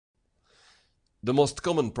The most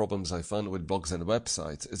common problems I found with blogs and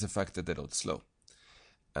websites is the fact that they don't slow.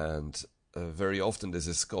 And very often this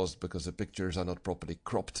is caused because the pictures are not properly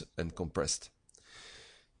cropped and compressed.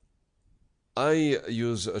 I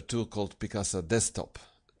use a tool called Picasa Desktop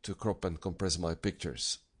to crop and compress my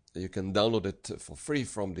pictures. You can download it for free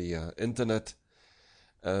from the internet.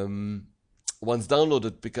 Once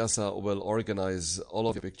downloaded, Picasa will organize all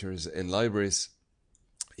of your pictures in libraries.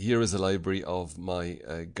 Here is a library of my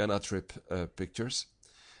Ghana trip pictures.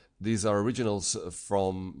 These are originals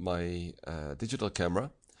from my digital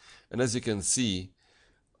camera. And as you can see,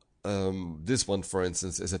 this one, for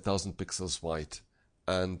instance, is 1000 pixels wide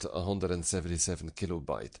and 177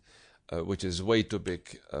 kilobyte, which is way too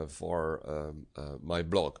big for my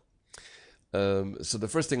blog. So the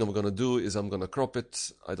first thing I'm going to do is I'm going to crop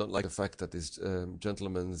it. I don't like the fact that this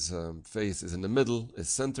gentleman's face is in the middle, is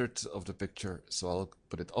centered of the picture, so I'll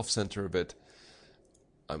put it off center a bit.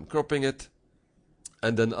 I'm cropping it,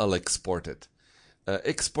 and then I'll export it.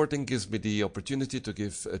 Exporting gives me the opportunity to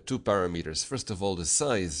give two parameters. First of all, the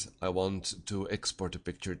size I want to export a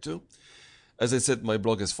picture to. As I said, my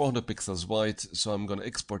blog is 400 pixels wide, so I'm going to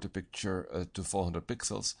export a picture to 400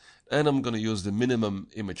 pixels, and I'm going to use the minimum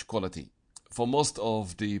image quality. For most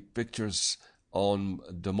of the pictures on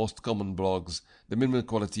the most common blogs, the minimum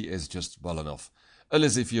quality is just well enough.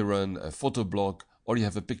 Unless if you run a photo blog or you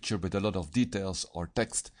have a picture with a lot of details or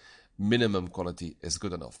text, minimum quality is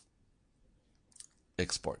good enough.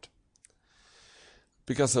 Export.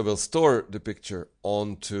 Because I will store the picture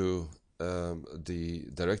onto the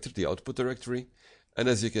directory, the output directory, and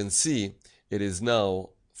as you can see, it is now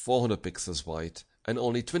 400 pixels wide and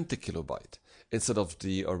only 20 kilobyte instead of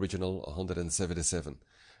the original 177.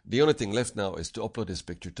 The only thing left now is to upload this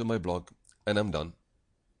picture to my blog, and I'm done.